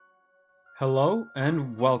Hello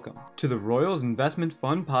and welcome to the Royals Investment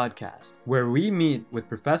Fund podcast, where we meet with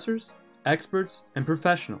professors, experts, and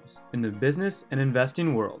professionals in the business and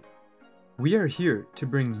investing world. We are here to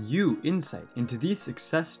bring you insight into these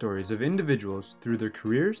success stories of individuals through their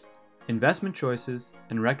careers, investment choices,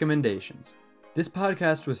 and recommendations. This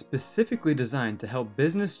podcast was specifically designed to help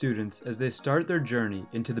business students as they start their journey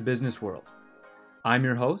into the business world. I'm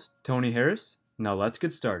your host, Tony Harris. Now let's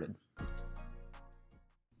get started.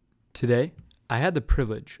 Today, I had the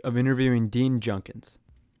privilege of interviewing Dean Junkans.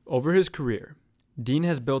 Over his career, Dean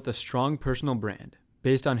has built a strong personal brand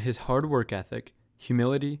based on his hard work ethic,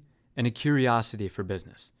 humility, and a curiosity for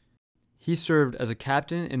business. He served as a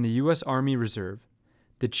captain in the U.S. Army Reserve,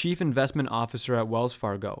 the chief investment officer at Wells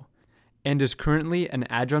Fargo, and is currently an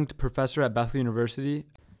adjunct professor at Bethel University,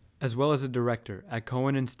 as well as a director at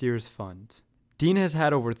Cohen and Steers funds. Dean has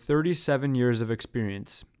had over 37 years of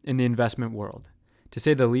experience in the investment world. To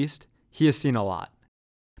say the least, he has seen a lot.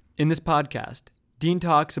 In this podcast, Dean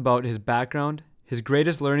talks about his background, his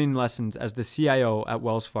greatest learning lessons as the CIO at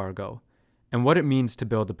Wells Fargo, and what it means to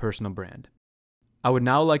build a personal brand. I would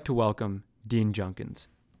now like to welcome Dean Junkans.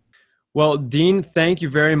 Well, Dean, thank you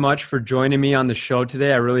very much for joining me on the show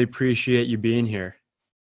today. I really appreciate you being here.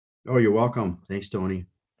 Oh, you're welcome. Thanks, Tony.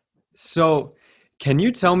 So, can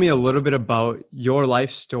you tell me a little bit about your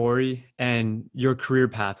life story and your career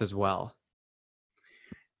path as well?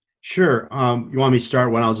 Sure. You want me to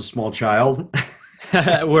start when I was a small child?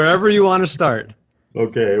 Wherever you want to start.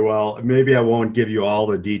 Okay. Well, maybe I won't give you all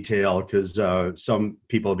the detail because some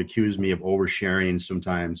people have accused me of oversharing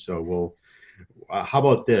sometimes. So how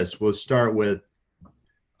about this? We'll start with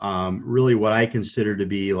really what I consider to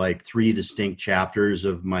be like three distinct chapters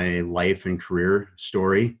of my life and career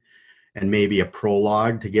story, and maybe a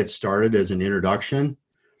prologue to get started as an introduction.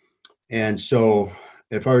 And so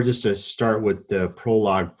if I were just to start with the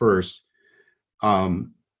prologue first,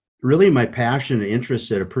 really my passion and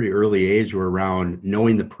interests at a pretty early age were around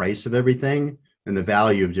knowing the price of everything and the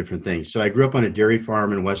value of different things. So I grew up on a dairy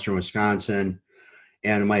farm in western Wisconsin,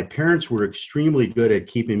 and my parents were extremely good at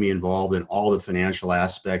keeping me involved in all the financial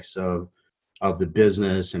aspects of the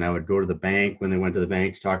business. And I would go to the bank when they went to the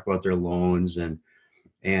bank to talk about their loans, and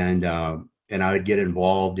I would get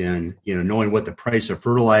involved in, knowing what the price of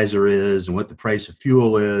fertilizer is and what the price of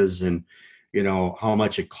fuel is, and, how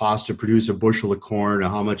much it costs to produce a bushel of corn, or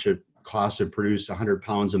how much it costs to produce 100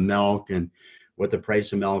 pounds of milk, and what the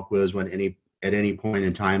price of milk was at any point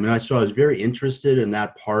in time. And so I was very interested in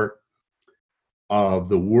that part of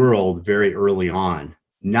the world very early on.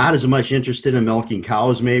 Not as much interested in milking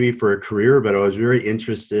cows maybe for a career, but I was very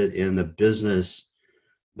interested in the business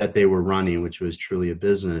that they were running, which was truly a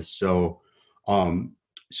business. So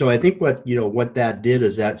I think what that did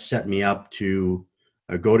is that set me up to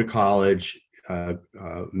go to college,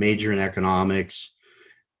 major in economics,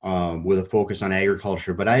 with a focus on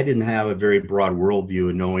agriculture. But I didn't have a very broad worldview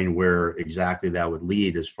of knowing where exactly that would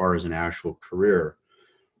lead as far as an actual career.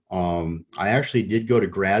 I actually did go to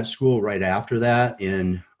grad school right after that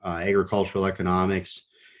in agricultural economics,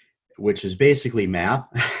 which is basically math,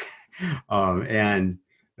 and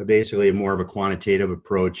basically more of a quantitative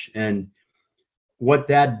approach. And what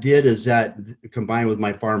that did is that, combined with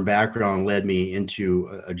my farm background, led me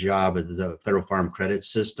into a job at the Federal Farm Credit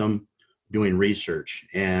System doing research.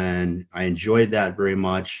 And I enjoyed that very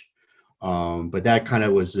much. But that kind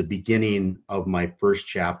of was the beginning of my first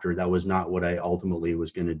chapter. That was not what I ultimately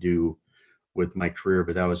was going to do with my career,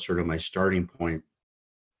 but that was sort of my starting point.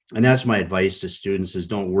 And that's my advice to students: is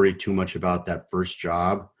don't worry too much about that first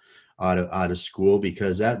job out of school,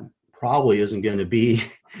 because that probably isn't going to be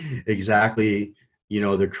exactly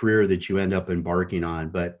the career that you end up embarking on,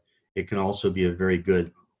 but it can also be a very good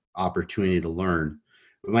opportunity to learn.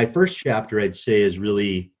 But my first chapter, I'd say, is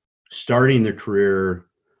really starting the career,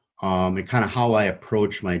 and kind of how I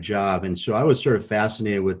approach my job. And so I was sort of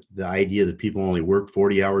fascinated with the idea that people only work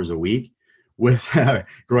 40 hours a week. With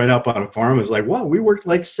growing up on a farm, it was like, wow, we worked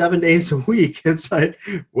like 7 days a week. It's like,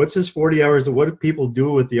 what's this 40 hours? What do people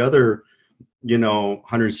do with the other,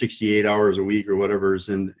 168 hours a week or whatever is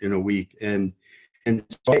in a week? And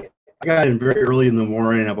so I got in very early in the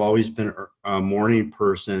morning. I've always been a morning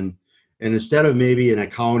person. And instead of maybe an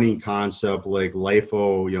accounting concept like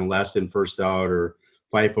LIFO, last in, first out, or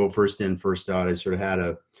FIFO, first in, first out, I sort of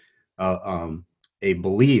had a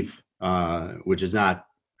belief, which is not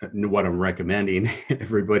what I'm recommending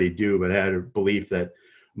everybody do, but I had a belief that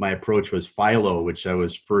my approach was FILO, which I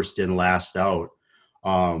was first in, last out,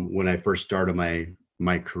 when I first started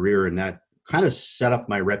my career. And that kind of set up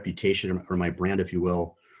my reputation, or my brand, if you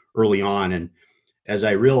will, early on. And as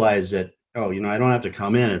I realized that oh, I don't have to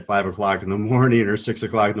come in at 5 o'clock in the morning or 6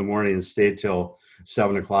 o'clock in the morning and stay till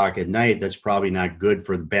 7 o'clock at night. That's probably not good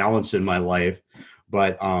for the balance in my life.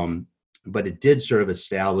 But it did sort of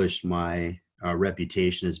establish my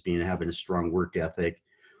reputation as being having a strong work ethic.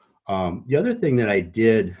 The other thing that I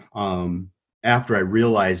did after I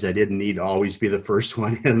realized I didn't need to always be the first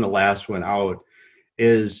one in, the last one out,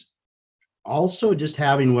 is also just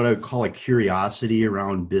having what I would call a curiosity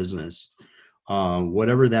around business.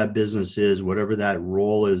 Whatever that business is, whatever that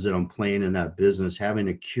role is that I'm playing in that business, having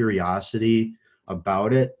a curiosity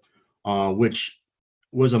about it, which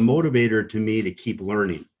was a motivator to me to keep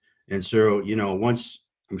learning. And so, once,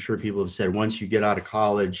 I'm sure people have said, once you get out of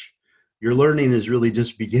college, your learning is really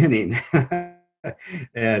just beginning.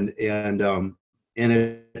 And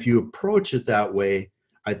if you approach it that way,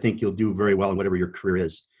 I think you'll do very well in whatever your career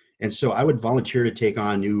is. And so I would volunteer to take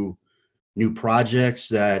on new projects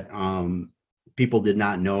that people did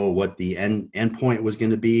not know what the end point was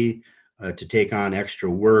going to be, to take on extra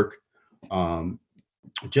work, um,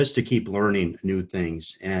 just to keep learning new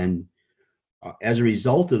things. And as a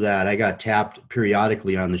result of that, I got tapped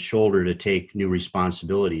periodically on the shoulder to take new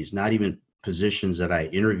responsibilities, not even positions that I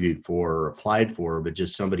interviewed for or applied for, but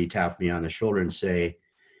just somebody tapped me on the shoulder and say,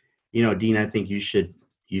 Dean, I think you should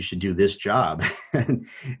do this job.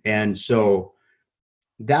 And so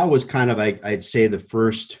that was kind of, I'd say, the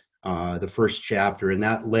first chapter, and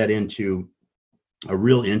that led into a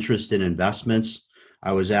real interest in investments.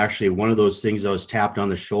 I was actually, one of those things I was tapped on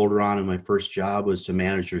the shoulder on in my first job was to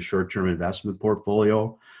manage your short-term investment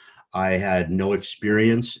portfolio. I had no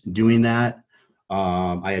experience doing that.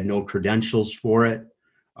 I had no credentials for it,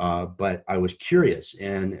 but I was curious,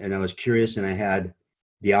 and I was curious, and I had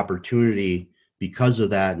the opportunity, because of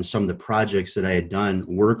that and some of the projects that I had done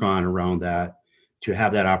work on around that, to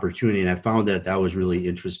have that opportunity. And I found that that was really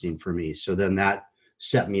interesting for me. So then that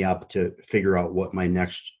set me up to figure out what my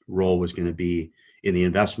next role was going to be in the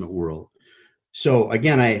investment world. So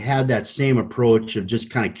again, I had that same approach of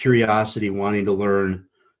just kind of curiosity, wanting to learn,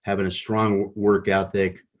 having a strong work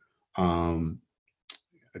ethic, um,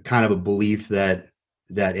 kind of a belief that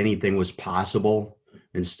anything was possible,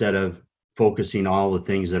 instead of focusing all the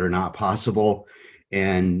things that are not possible.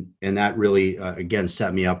 And that really, again,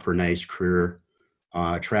 set me up for a nice career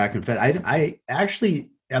track. In fact, I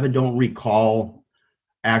actually, Evan, don't recall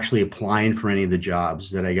actually applying for any of the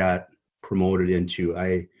jobs that I got promoted into.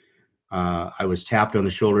 I was tapped on the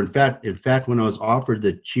shoulder. In fact, when I was offered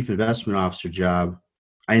the chief investment officer job,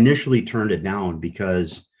 I initially turned it down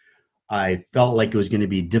because I felt like it was going to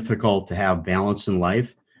be difficult to have balance in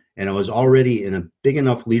life, and I was already in a big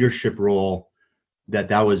enough leadership role that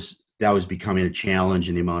was becoming a challenge,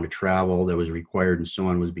 and the amount of travel that was required and so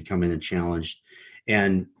on was becoming a challenge.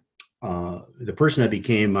 And the person that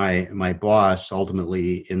became my boss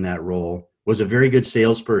ultimately in that role was a very good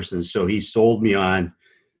salesperson. So he sold me on,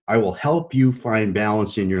 I will help you find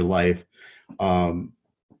balance in your life. Um,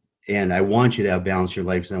 and I want you to have balance in your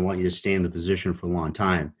life, because I want you to stay in the position for a long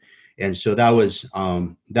time. And so that was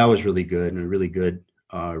really good, and a really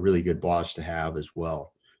good boss to have as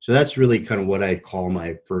well. So that's really kind of what I'd call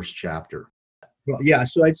my first chapter. Well, yeah.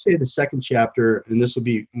 So I'd say the second chapter, and this will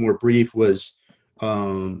be more brief, was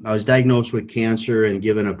I was diagnosed with cancer and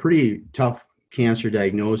given a pretty tough cancer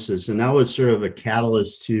diagnosis, and that was sort of a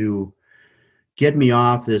catalyst to get me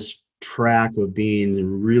off this track of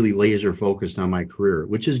being really laser focused on my career,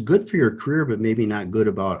 which is good for your career, but maybe not good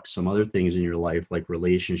about some other things in your life, like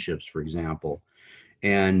relationships, for example.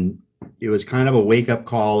 And it was kind of a wake up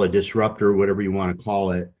call, a disruptor, whatever you want to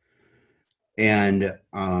call it. And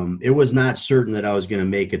it was not certain that I was going to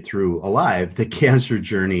make it through alive, the cancer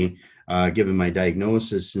journey, given my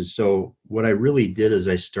diagnosis. And so what I really did is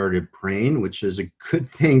I started praying, which is a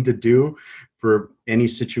good thing to do for any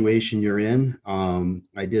situation you're in.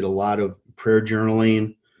 I did a lot of prayer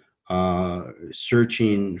journaling,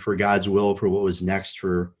 searching for God's will for what was next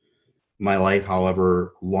for my life,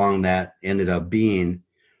 however long that ended up being.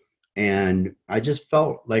 And I just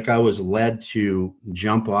felt like I was led to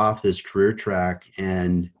jump off this career track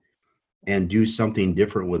and do something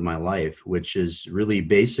different with my life, which is really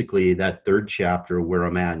basically that third chapter where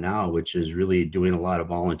I'm at now, which is really doing a lot of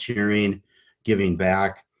volunteering, giving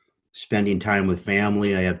back, spending time with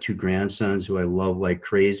family. I have two grandsons who I love like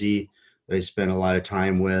crazy, that I spend a lot of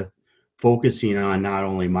time with, focusing on not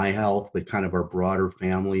only my health, but kind of our broader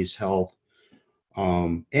family's health,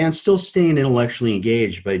 and still staying intellectually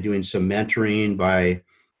engaged by doing some mentoring, by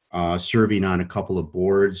serving on a couple of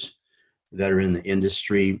boards that are in the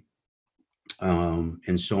industry,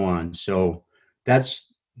 and so on. So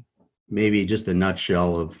that's maybe just a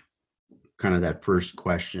nutshell of kind of that first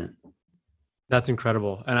question. That's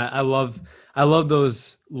incredible. And I love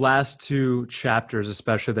those last two chapters,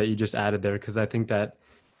 especially that you just added there, because I think that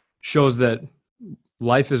shows that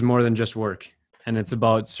life is more than just work and it's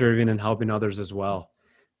about serving and helping others as well.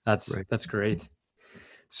 Right. That's great.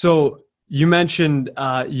 So you mentioned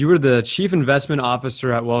you were the chief investment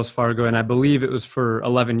officer at Wells Fargo, and I believe it was for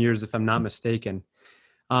 11 years, if I'm not mistaken.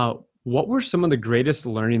 Uh, what were some of the greatest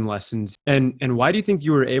learning lessons, and why do you think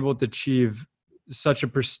you were able to achieve such a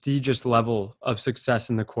prestigious level of success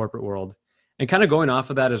in the corporate world? And kind of going off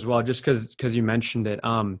of that as well, just because you mentioned it,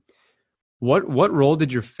 what role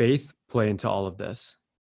did your faith play into all of this?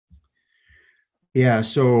 Yeah.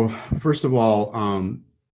 So first of all,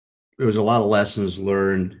 there was a lot of lessons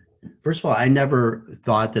learned. First of all, I never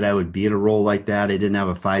thought that I would be in a role like that. I didn't have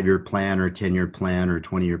a 5-year plan or a 10-year plan or a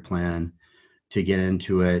 20-year plan to get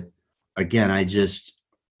into it. Again, I just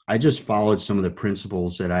followed some of the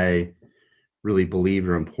principles that I really believe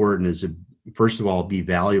are important. Is to, first of all, be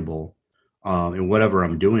valuable in whatever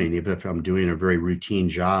I'm doing. If I'm doing a very routine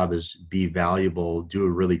job, is be valuable, do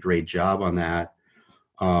a really great job on that.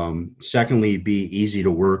 Secondly, be easy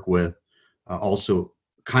to work with. Also,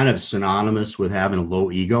 kind of synonymous with having a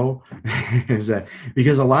low ego, is that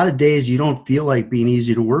because a lot of days you don't feel like being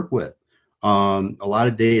easy to work with. A lot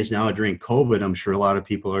of days now during COVID, I'm sure a lot of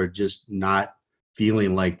people are just not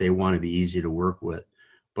feeling like they want to be easy to work with.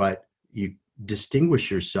 But you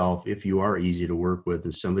distinguish yourself if you are easy to work with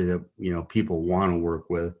and somebody that people want to work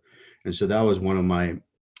with. And so that was one of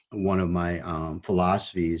my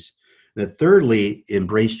philosophies. That thirdly,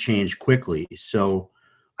 embrace change quickly. So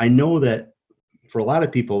I know that for a lot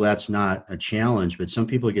of people that's not a challenge, but some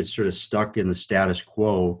people get sort of stuck in the status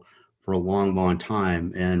quo for a long, long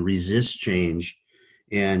time and resist change.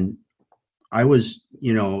 And I was,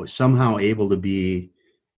 somehow able to be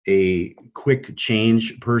a quick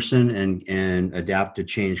change person and adapt to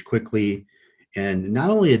change quickly, and not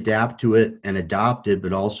only adapt to it and adopt it,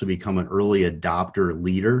 but also become an early adopter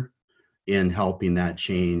leader in helping that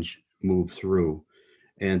change move through.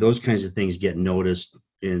 And those kinds of things get noticed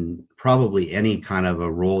in probably any kind of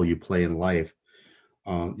a role you play in life.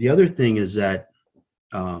 The other thing is that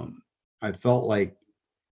I felt like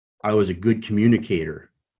I was a good communicator,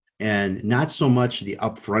 and not so much the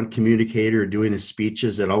upfront communicator doing the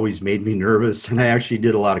speeches that always made me nervous. And I actually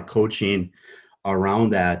did a lot of coaching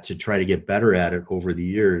around that to try to get better at it over the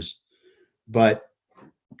years. But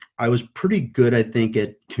I was pretty good, I think,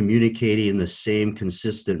 at communicating the same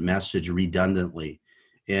consistent message redundantly.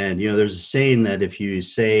 And, there's a saying that if you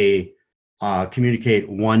say, communicate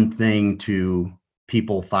one thing to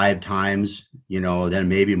people 5 times, then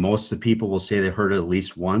maybe most of the people will say they heard it at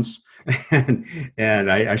least once. and,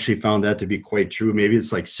 and I actually found that to be quite true. Maybe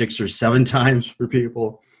it's like 6 or 7 times for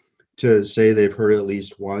people to say they've heard it at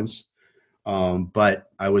least once. But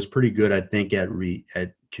I was pretty good, I think,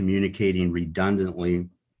 at communicating redundantly,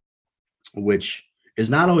 which is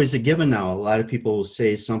not always a given now. A lot of people will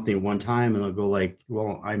say something one time and they'll go like,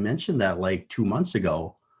 well, I mentioned that like 2 months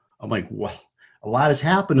ago. I'm like, well, a lot has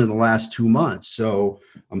happened in the last 2 months. So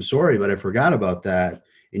I'm sorry, but I forgot about that.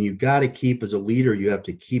 And you've got to keep, as a leader, you have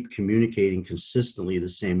to keep communicating consistently the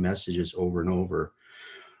same messages over and over.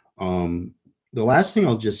 The last thing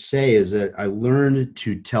I'll just say is that I learned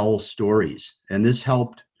to tell stories, and this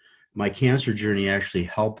helped. My cancer journey actually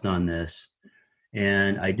helped on this,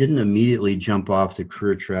 and I didn't immediately jump off the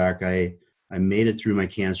career track. I made it through my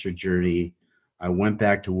cancer journey. I went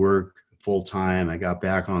back to work full time. I got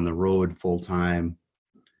back on the road full time.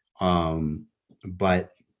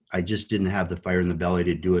 But I just didn't have the fire in the belly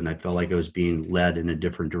to do it. And I felt like I was being led in a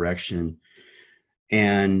different direction.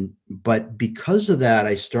 But because of that,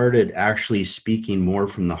 I started actually speaking more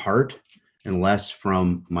from the heart and less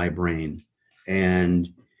from my brain. And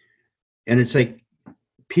it's like,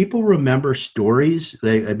 people remember stories.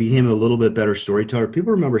 I became a little bit better storyteller.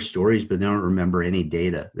 People remember stories, but they don't remember any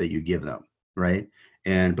data that you give them, right?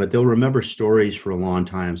 But they'll remember stories for a long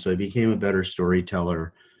time. So I became a better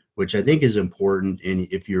storyteller, which I think is important. And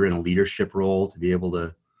if you're in a leadership role, to be able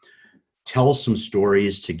to tell some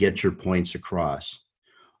stories to get your points across.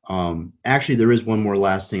 Actually, there is one more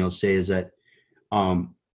last thing I'll say is that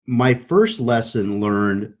my first lesson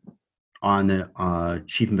learned on the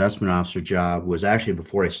chief investment officer job was actually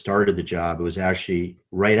before I started the job. It was actually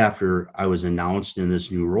right after I was announced in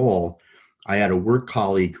this new role. I had a work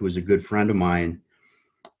colleague who was a good friend of mine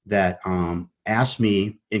that asked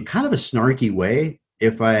me in kind of a snarky way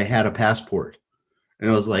if I had a passport. And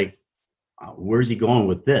I was like, where's he going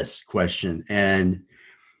with this question? And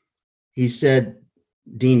he said,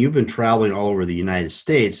 Dean, you've been traveling all over the United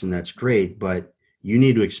States, and that's great, but you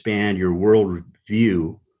need to expand your world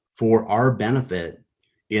view for our benefit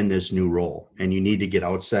in this new role, and you need to get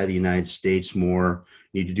outside the United States more.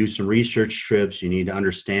 You need to do some research trips. You need to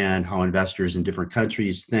understand how investors in different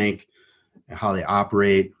countries think, how they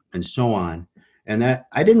operate, and so on. And that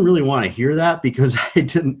I didn't really want to hear that, because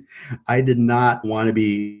I did not want to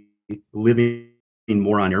be living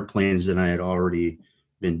more on airplanes than I had already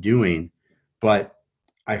been doing. But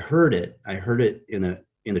I heard it. I heard it in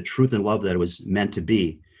the truth and love that it was meant to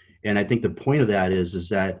be. And I think the point of that is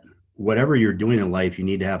that whatever you're doing in life, you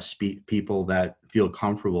need to have people that feel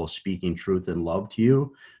comfortable speaking truth and love to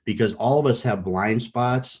you, because all of us have blind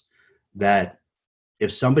spots that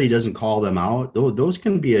if somebody doesn't call them out, those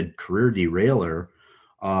can be a career derailer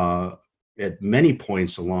at many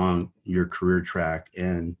points along your career track.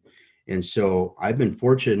 And so I've been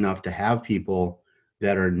fortunate enough to have people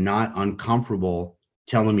that are not uncomfortable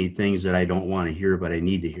telling me things that I don't want to hear, but I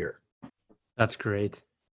need to hear. That's great.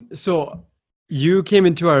 So you came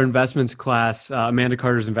into our investments class, Amanda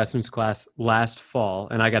Carter's investments class last fall,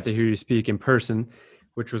 and I got to hear you speak in person,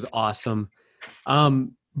 which was awesome.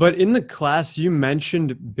 But in the class, you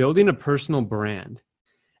mentioned building a personal brand.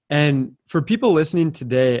 And for people listening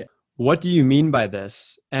today, what do you mean by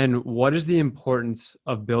this? And what is the importance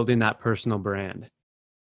of building that personal brand?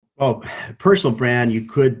 Well, personal brand, you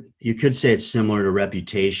could say it's similar to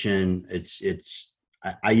reputation.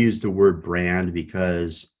 I use the word brand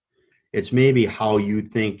because it's maybe how you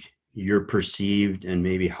think you're perceived, and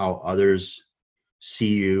maybe how others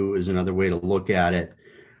see you is another way to look at it.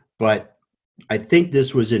 But I think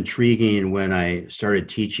this was intriguing when I started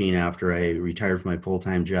teaching after I retired from my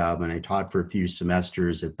full-time job, and I taught for a few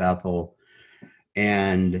semesters at Bethel.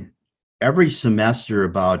 And every semester,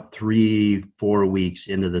 about 3-4 weeks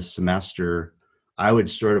into the semester, I would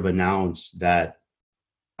sort of announce that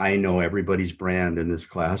I know everybody's brand in this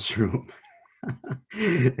classroom.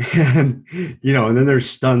 And, and then there's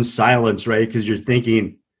stunned silence, right? Because you're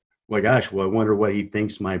thinking, well, gosh, well, I wonder what he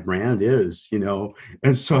thinks my brand is.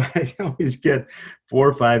 And so I always get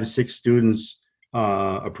 4, 5, 6 students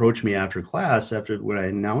approach me after class, after when I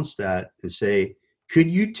announce that, and say, could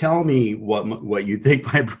you tell me what you think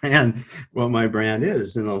what my brand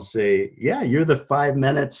is? And I'll say, yeah, you're the 5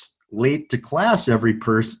 minutes late to class every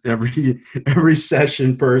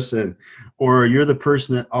session person, or you're the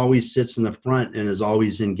person that always sits in the front and is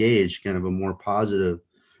always engaged, kind of a more positive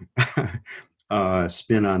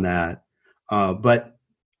spin on that. But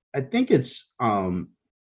I think it's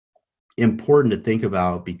important to think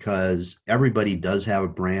about, because everybody does have a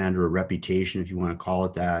brand or a reputation, if you want to call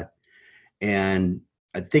it that. And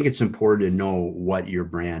I think it's important to know what your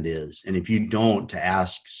brand is. And if you don't, to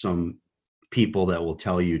ask some people that will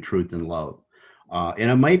tell you truth and love. And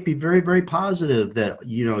it might be very, very positive that,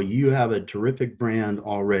 you have a terrific brand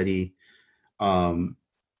already.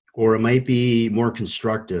 Or it might be more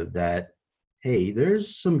constructive that, hey,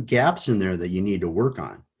 there's some gaps in there that you need to work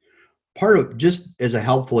on. Part of, just as a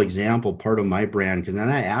helpful example, part of my brand, because then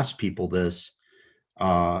I asked people this,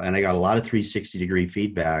 and I got a lot of 360-degree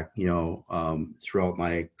feedback, throughout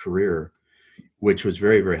my career, which was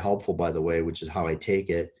very, very helpful, by the way, which is how I take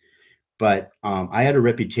it. But I had a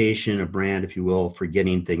reputation, a brand, if you will, for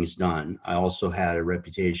getting things done. I also had a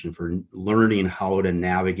reputation for learning how to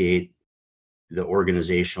navigate the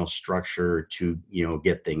organizational structure to,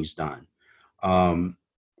 get things done.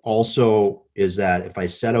 Also is that if I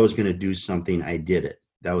said I was going to do something, I did it.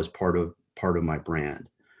 That was part of my brand.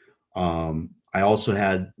 I also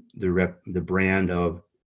had the brand of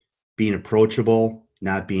being approachable,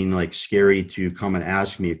 not being like scary to come and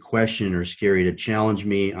ask me a question, or scary to challenge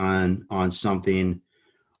me on something,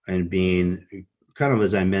 and being kind of,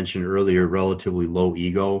 as I mentioned earlier, relatively low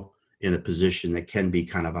ego in a position that can be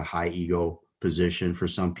kind of a high ego position for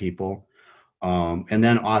some people. And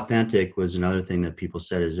then authentic was another thing that people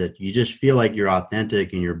said, is that you just feel like you're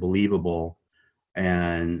authentic and you're believable.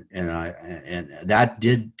 And that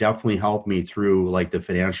did definitely help me through like the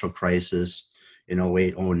financial crisis in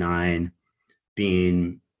 08, 09,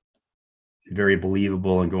 being very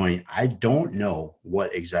believable and going, I don't know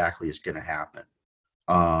what exactly is going to happen.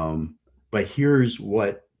 But here's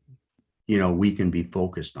what, we can be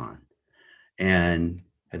focused on. And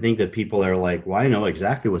I think that people are like, well, I know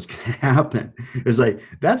exactly what's going to happen. It's like,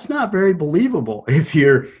 that's not very believable if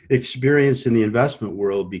you're experienced in the investment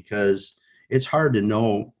world, because it's hard to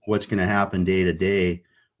know what's going to happen day to day,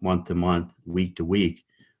 month to month, week to week,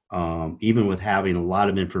 even with having a lot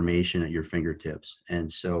of information at your fingertips. And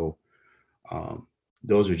so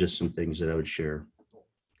those are just some things that I would share.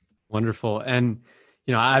 Wonderful. And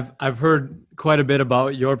I've heard quite a bit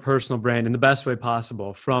about your personal brand in the best way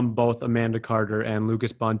possible from both Amanda Carter and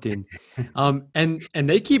Lucas Bunting. And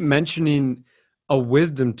they keep mentioning a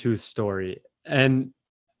wisdom tooth story. And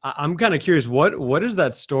I'm kind of curious, what is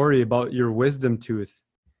that story about your wisdom tooth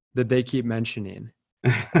that they keep mentioning?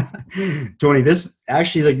 Tony, this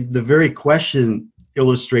actually, like, the very question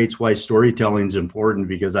illustrates why storytelling is important,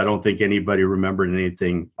 because I don't think anybody remembered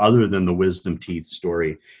anything other than the wisdom teeth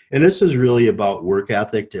story. And this is really about work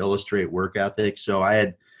ethic, to illustrate work ethic. So I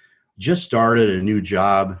had just started a new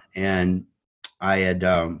job, and I had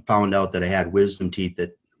found out that I had wisdom teeth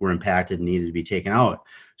that were impacted and needed to be taken out.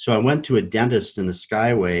 So I went to a dentist in the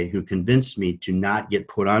Skyway who convinced me to not get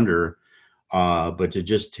put under, but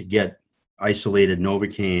to get isolated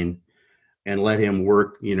Novocaine and let him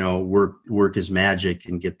work his magic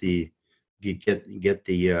and get the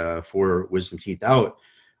four wisdom teeth out.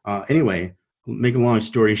 Anyway, make a long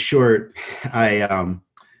story short, I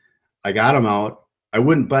I got him out.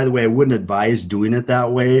 By the way, I wouldn't advise doing it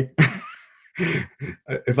that way.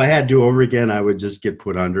 If I had to do over again, I would just get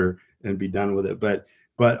put under and be done with it. But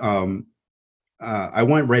I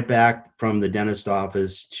went right back from the dentist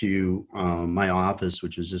office to my office,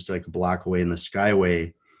 which was just like a block away in the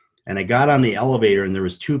Skyway. And I got on the elevator, and there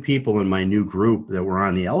was two people in my new group that were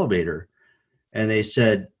on the elevator, and they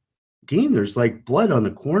said, "Dean, there's like blood on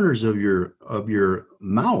the corners of your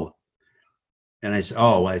mouth." And I said,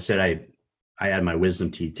 "Oh," I said, I had my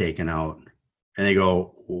wisdom teeth taken out. And they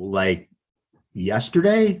go, "Like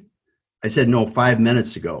yesterday?" I said, "No, 5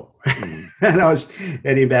 minutes ago." And I was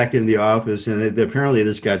heading back into the office, and apparently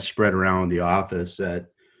this got spread around the office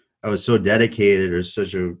that I was so dedicated, or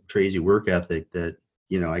such a crazy work ethic, that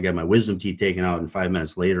I got my wisdom teeth taken out, and 5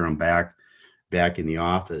 minutes later I'm back in the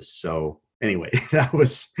office. So anyway, that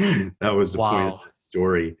was the point of Wow. the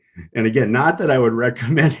story. And again, not that I would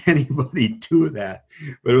recommend anybody do that,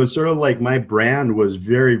 but it was sort of like my brand was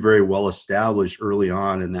very, very well established early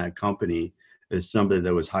on in that company as somebody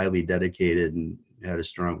that was highly dedicated and had a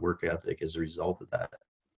strong work ethic as a result of that.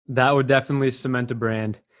 That would definitely cement a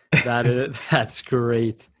brand. That's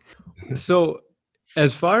great. So,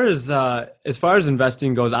 as far as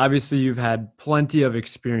investing goes, obviously you've had plenty of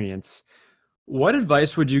experience. What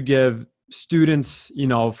advice would you give students,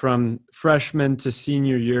 from freshman to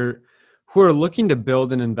senior year, who are looking to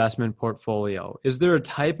build an investment portfolio? Is there a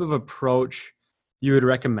type of approach you would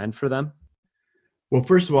recommend for them? Well,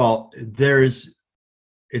 first of all,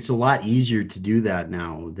 it's a lot easier to do that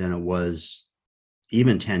now than it was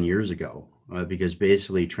even 10 years ago, because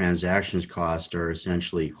basically transactions cost are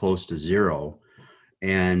essentially close to zero.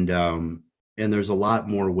 And there's a lot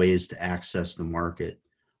more ways to access the market,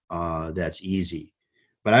 that's easy.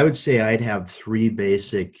 But I would say I'd have three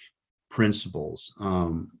basic principles,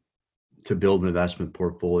 to build an investment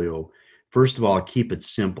portfolio. First of all, keep it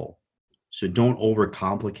simple. So don't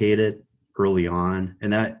overcomplicate it early on.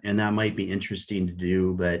 And that might be interesting to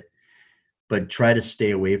do, but try to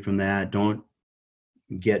stay away from that. Don't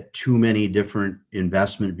get too many different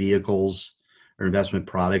investment vehicles or investment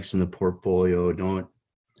products in the portfolio. Don't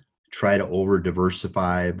try to over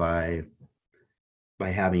diversify by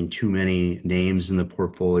having too many names in the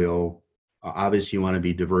portfolio. Obviously, you want to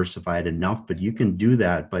be diversified enough, but you can do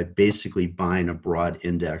that by basically buying a broad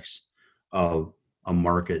index of a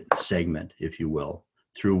market segment, if you will,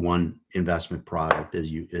 through one investment product,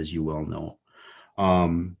 as you well know.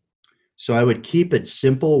 Um, so I would keep it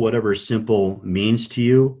simple, whatever simple means to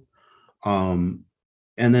you. Um,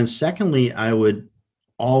 and then secondly, I would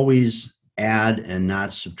always add and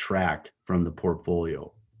not subtract from the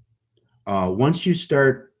portfolio. Once you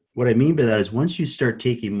start, what I mean by that is once you start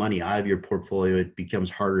taking money out of your portfolio, it becomes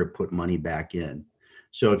harder to put money back in.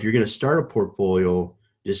 So if you're going to start a portfolio,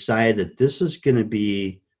 decide that this is going to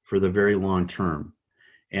be for the very long term.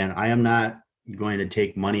 And I am not going to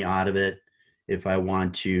take money out of it if I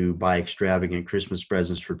want to buy extravagant Christmas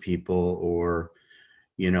presents for people, or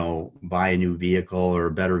buy a new vehicle or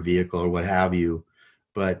a better vehicle or what have you.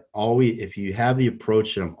 But always, if you have the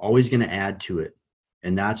approach that I'm always going to add to it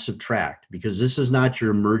and not subtract, because this is not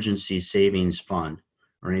your emergency savings fund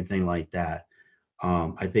or anything like that,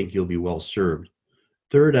 I think you'll be well served.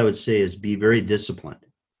 Third, I would say, is be very disciplined.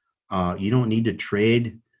 You don't need to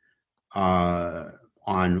trade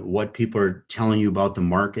on what people are telling you about the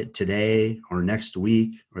market today or next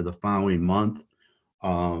week or the following month.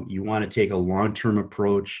 You want to take a long-term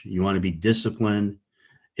approach. You want to be disciplined.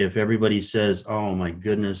 If everybody says, "Oh my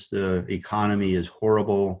goodness, the economy is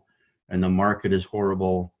horrible and the market is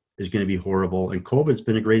horrible," is going to be horrible. And COVID's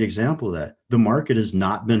been a great example of that. The market has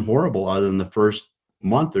not been horrible other than the first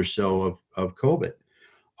month or so of COVID.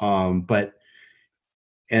 But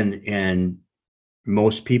and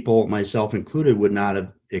most people, myself included, would not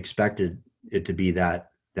have expected it to be that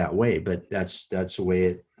way. But that's the way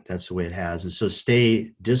it has. And so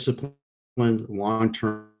stay disciplined long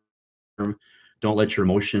term. Don't let your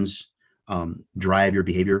emotions drive your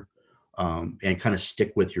behavior, and kind of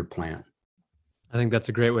stick with your plan. I think that's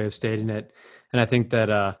a great way of stating it. And I think that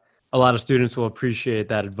a lot of students will appreciate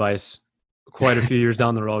that advice quite a few years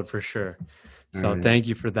down the road for sure. So Right. thank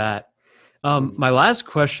you for that. My last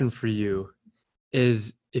question for you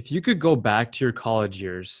is, if you could go back to your college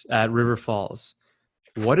years at River Falls,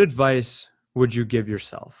 what advice would you give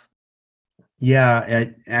yourself? Yeah,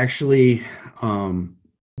 actually,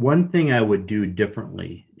 one thing I would do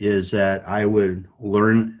differently is that I would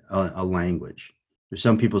learn a language.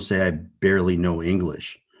 Some people say I barely know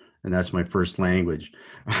English, and that's my first language.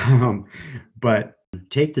 But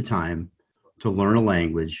take the time to learn a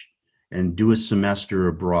language and do a semester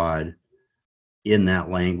abroad in that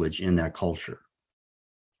language, in that culture.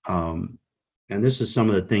 And this is some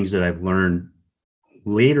of the things that I've learned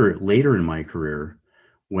later in my career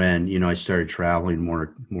when I started traveling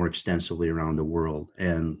more extensively around the world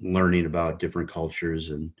and learning about different cultures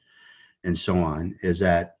and so on, is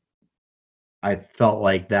that I feel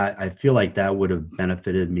like that would have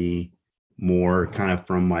benefited me more kind of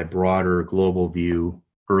from my broader global view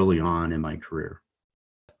early on in my career.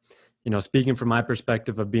 Speaking from my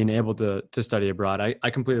perspective of being able to study abroad, I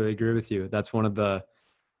completely agree with you. It's one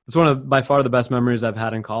of by far the best memories I've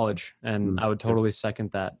had in college, and I would Yep. totally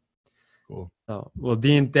second that. Cool. So, well,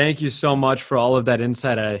 Dean, thank you so much for all of that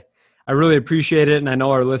insight. I really appreciate it, and I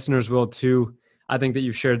know our listeners will too. I think that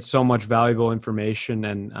you've shared so much valuable information,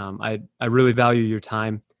 and I really value your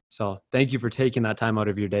time. So thank you for taking that time out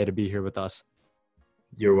of your day to be here with us.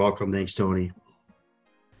 You're welcome. Thanks, Tony.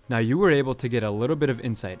 Now, you were able to get a little bit of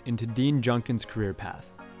insight into Dean Junkans' career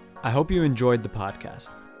path. I hope you enjoyed the podcast.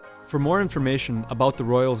 For more information about the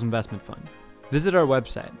Royals Investment Fund, visit our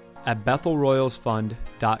website at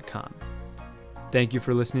bethelroyalsfund.com. Thank you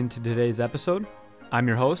for listening to today's episode. I'm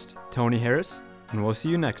your host, Tony Harris, and we'll see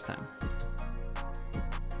you next time.